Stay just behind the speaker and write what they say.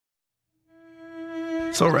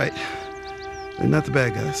It's all right. They're not the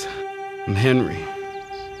bad guys. I'm Henry.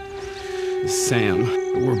 This is Sam.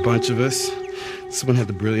 There were a bunch of us. Someone had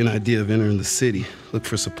the brilliant idea of entering the city, look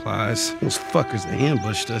for supplies. Those fuckers, they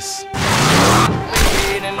ambushed us.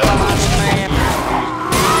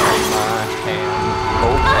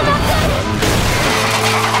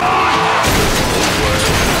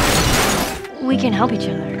 We can help each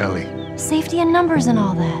other. Ellie. Safety in numbers and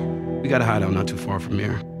all that. We got a hideout not too far from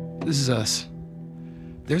here. This is us.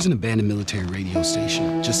 There's an abandoned military radio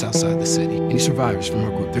station just outside the city. Any survivors from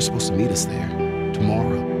our group, they're supposed to meet us there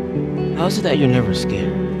tomorrow. How is it that you're never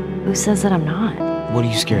scared? Who says that I'm not? What are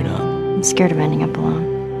you scared of? I'm scared of ending up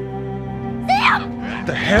alone. Sam! What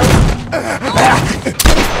the hell?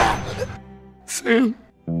 Sam,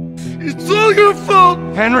 it's all your fault!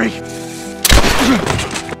 Henry!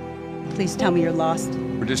 Please tell me you're lost.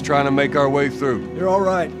 We're just trying to make our way through. You're all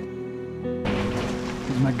right.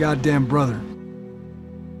 He's my goddamn brother.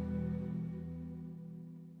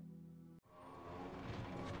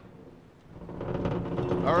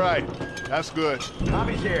 All right, that's good.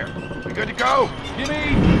 Tommy's here. We good to go? Give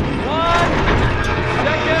me 1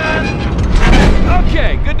 second.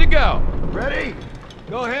 Okay, good to go. Ready?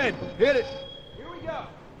 Go ahead, hit it. Here we go.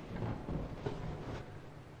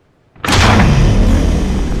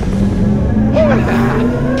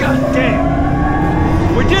 God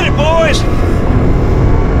damn! We did it, boys!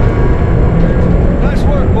 Nice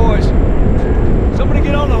work, boys. Somebody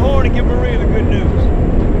get on the horn and give Maria the good news.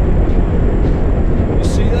 You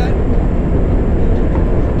see that?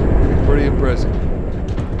 Pretty impressive.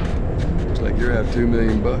 Looks like you're out $2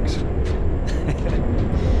 million.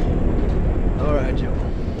 All right, Joe.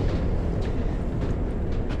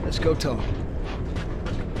 Let's go talk.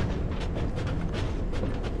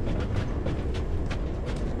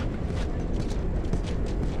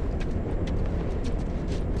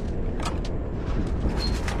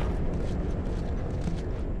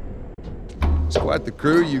 It's quite the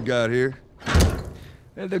crew you got here.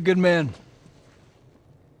 They're good men.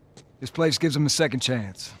 This place gives them a second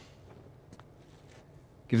chance.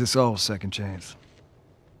 Gives us all a second chance.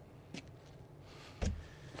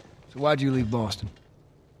 So why'd you leave Boston?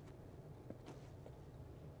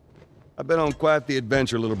 I've been on quite the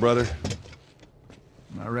adventure, little brother.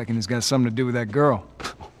 I reckon it's got something to do with that girl.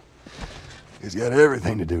 It's got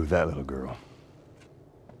everything to do with that little girl.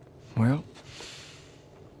 Well,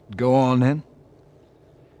 go on then.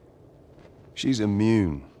 She's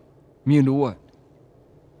immune. Immune to what?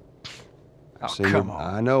 I've Oh, seen come her,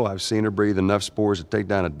 on. I know, I've seen her breathe enough spores to take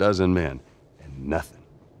down a dozen men. And nothing.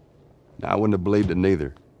 Now, I wouldn't have believed it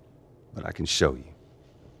neither. But I can show you.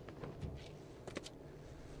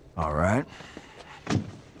 All right.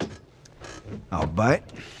 I'll bite.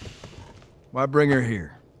 Why bring her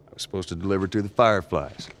here? I was supposed to deliver to the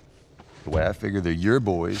Fireflies. The way I figure they're your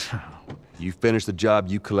boys. You finish the job,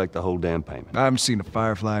 you collect the whole damn payment. I haven't seen a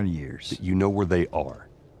Firefly in years. You know where they are.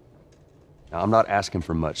 Now, I'm not asking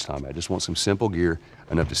for much, Tommy. I just want some simple gear,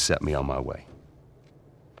 enough to set me on my way.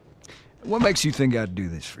 What makes you think I'd do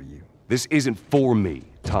this for you? This isn't for me,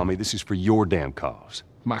 Tommy. This is for your damn cause.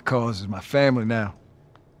 My cause is my family now.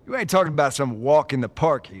 You ain't talking about some walk in the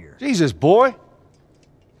park here. Jesus, boy.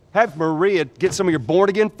 Have Maria get some of your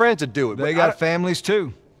born-again friends to do it. They got families,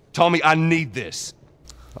 too. Tommy, I need this.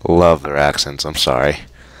 Love their accents, I'm sorry.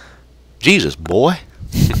 Jesus, boy.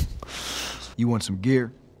 You want some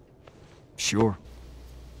gear? Sure.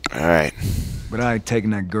 Alright. But I ain't taking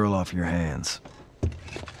that girl off your hands.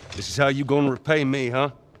 This is how you gonna repay me,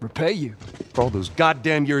 huh? Repay you? For all those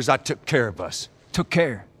goddamn years I took care of us. Took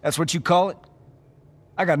care. That's what you call it?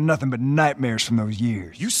 I got nothing but nightmares from those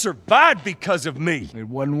years. You survived because of me. It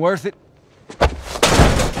wasn't worth it.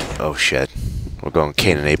 Oh shit. We're going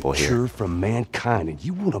Cain and Abel here. You're from mankind, and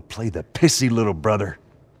you wanna play the pissy little brother.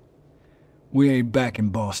 We ain't back in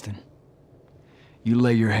Boston. You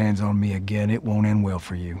lay your hands on me again, it won't end well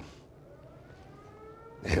for you.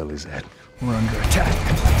 The hell is that? We're under attack.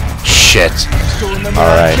 Shit. Still remember All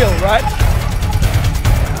that right. kill, right?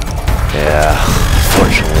 Yeah,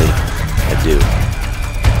 fortunately, I do.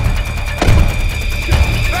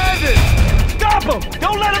 Bandits! Stop them!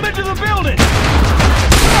 Don't let them into the building!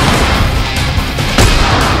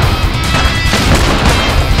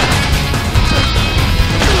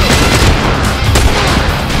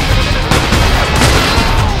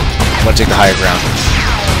 I'm gonna take the higher ground.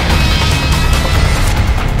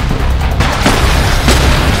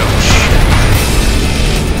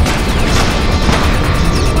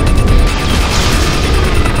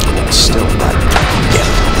 Still not yet.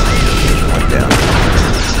 There's one down.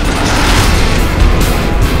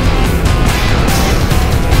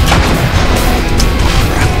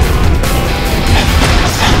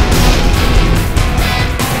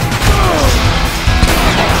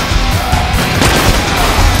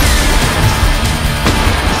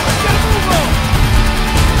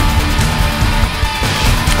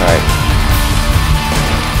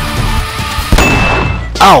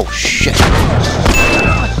 Oh, shit.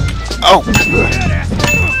 Oh.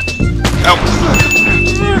 Oh.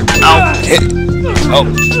 Oh. Hit. Oh.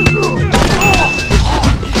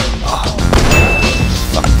 Oh.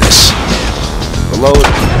 Fuck this. Reload.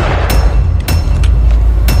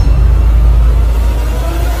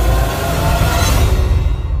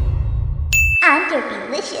 I'm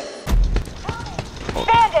derpylicious.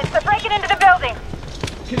 Bandits! They're breaking into the building!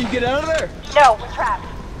 Can you get out of there? No, we're trapped.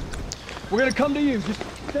 We're gonna come to you. Just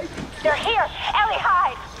stay. They're here! Ellie,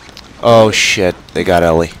 hide! Oh shit, they got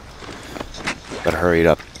Ellie. Better hurry it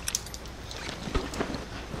up.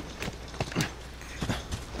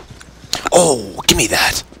 Oh, give me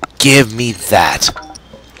that. Give me that.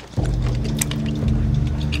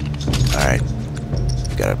 Alright.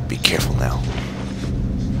 Gotta be careful now.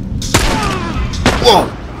 Whoa!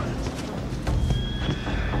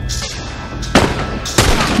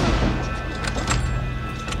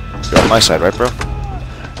 You're on my side, right, bro?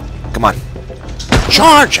 Come on.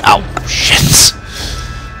 Charge! Oh, shit!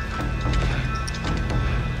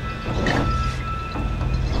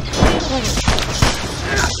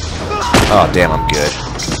 Oh, damn, I'm good.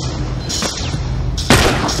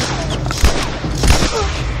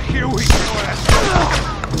 Here we go.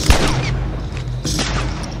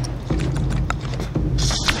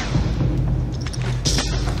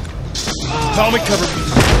 Tommy, cover me.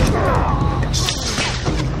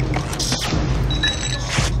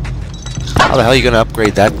 How the hell are you gonna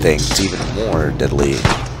upgrade that thing? It's even more deadly.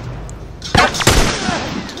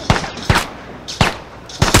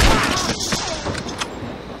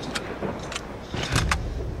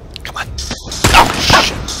 Come on. Oh,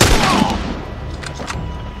 shit.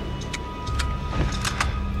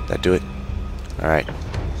 That do it? Alright.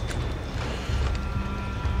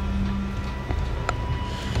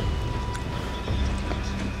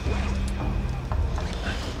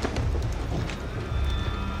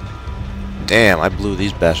 Damn, I blew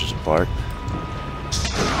these bastards apart.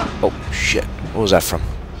 Oh, shit. What was that from?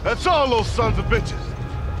 That's all those sons of bitches.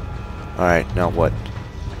 Alright, now what?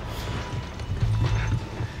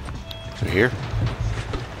 Through here?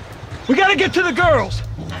 We gotta get to the girls.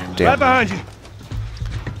 Damn. Right behind you.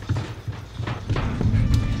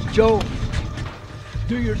 Joe,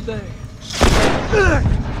 do your thing.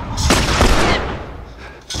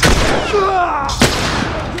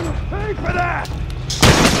 Pay for that.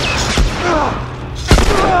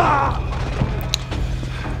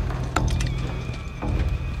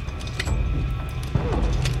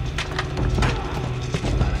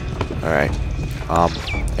 Alright.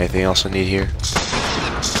 Anything else I need here?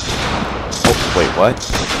 Oh, wait, what?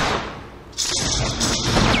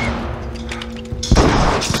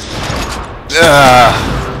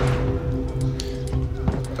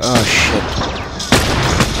 Oh, shit.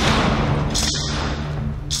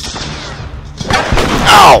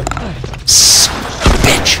 Ow! Son of a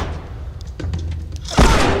bitch.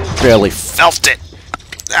 Barely felt it.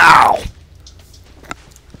 Ow!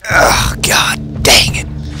 Oh, god dang it.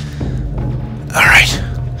 Alright.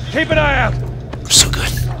 Keep an eye out. I'm so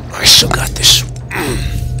good. I still got this.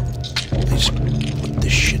 Let's put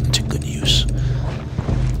this shit into good use.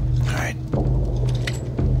 Alright.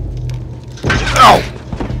 Ow!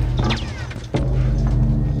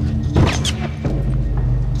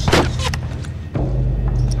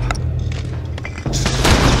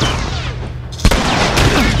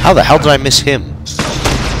 How the hell did I miss him?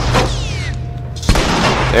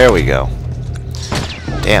 There we go.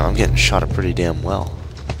 Damn, I'm getting shot at pretty damn well.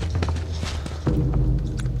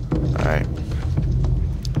 Alright.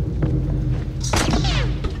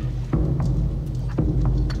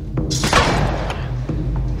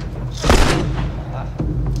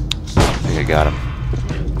 I think I got him.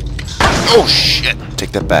 Oh shit!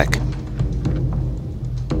 Take that back.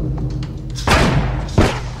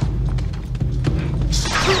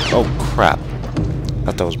 Oh crap. I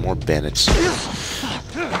thought that was more bandits.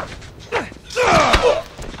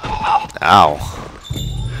 Ow.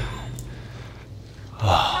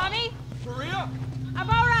 Tommy? Maria? I'm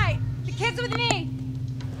alright. The kid's with me.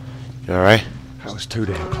 You alright? That was too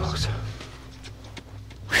damn close.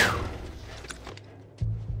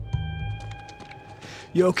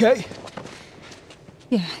 You okay?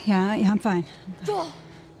 Yeah, I'm fine. Joel.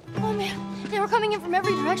 Oh man, they were coming in from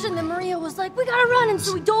every direction. Then Maria was like, "We gotta run!" And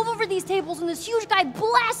so we dove over these tables, and this huge guy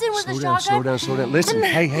blasted with a shotgun. Slow down. Listen,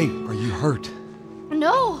 hey, are you hurt?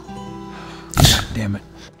 No. God damn it.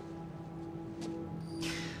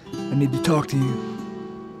 I need to talk to you.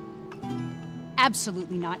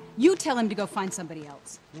 Absolutely not. You tell him to go find somebody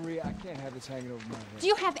else. Maria, I can't have this hanging over my head. Do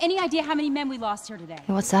you have any idea how many men we lost here today?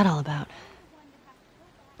 What's that all about?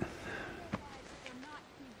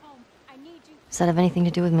 Does that have anything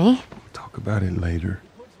to do with me? We'll talk about it later.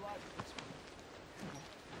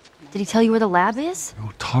 Did he tell you where the lab is?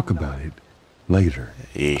 We'll talk about it later.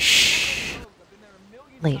 Ish.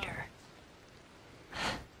 Later.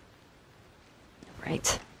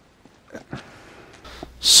 Right.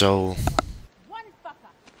 So,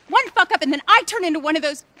 One fuck up and then I turn into one of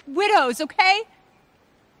those widows, okay?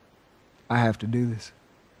 I have to do this.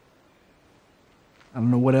 I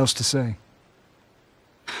don't know what else to say.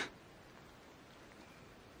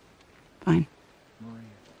 Fine.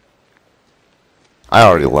 I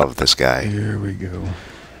already love this guy. Here we go.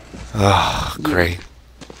 Oh, great.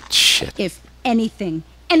 Shit. If anything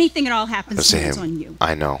at all happens That's to me, it's him. on you.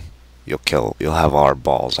 I know. You'll have all our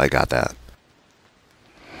balls. I got that.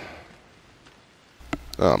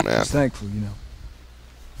 Oh, man. Just thankful, you know.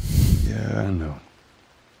 Yeah, I know.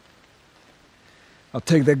 I'll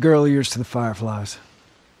take that girl of yours to the Fireflies.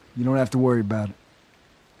 You don't have to worry about it.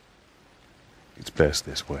 It's best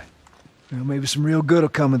this way. Well, maybe some real good will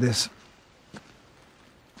come of this.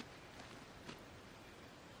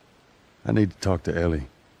 I need to talk to Ellie.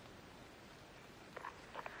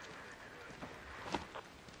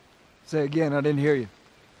 Say again, I didn't hear you.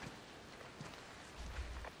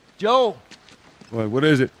 Joe! What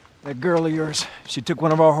is it? That girl of yours. She took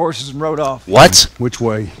one of our horses and rode off. What? Which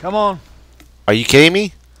way? Come on. Are you kidding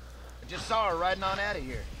me? I just saw her riding on out of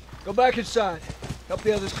here. Go back inside. Help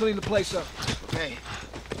the others clean the place up. Okay.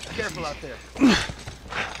 Careful out there.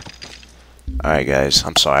 Alright, guys.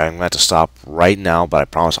 I'm sorry. I'm going to have to stop right now, but I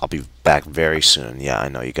promise I'll be back very soon. Yeah, I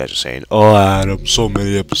know you guys are saying, oh, Adam, so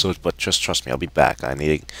many episodes, but just trust me, I'll be back. I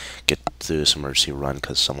need to get through this emergency run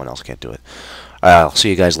because someone else can't do it. Alright, I'll see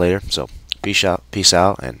you guys later. So, peace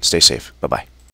out, and stay safe. Bye-bye.